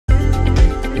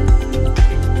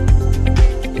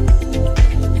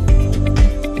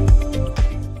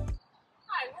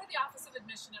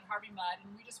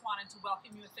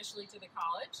officially to the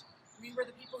college. We were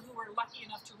the people who were lucky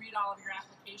enough to read all of your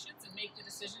applications and make the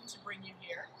decision to bring you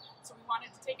here. So we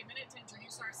wanted to take a minute to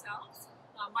introduce ourselves.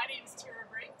 My name is Tira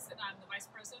Briggs, and I'm the Vice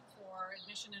President for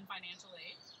Admission and Financial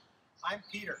Aid. I'm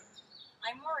Peter.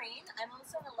 I'm Maureen. I'm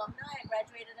also an alumni. I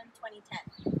graduated in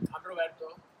 2010. I'm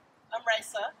Roberto. I'm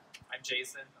Raisa. I'm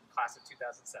Jason. I'm class of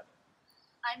 2007.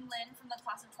 I'm Lynn from the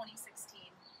class of 2016.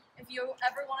 If you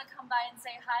ever want to come by and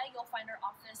say hi, you'll find our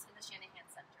office in the Shanahan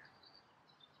Center.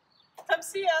 Come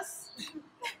see us.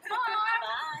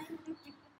 Bye.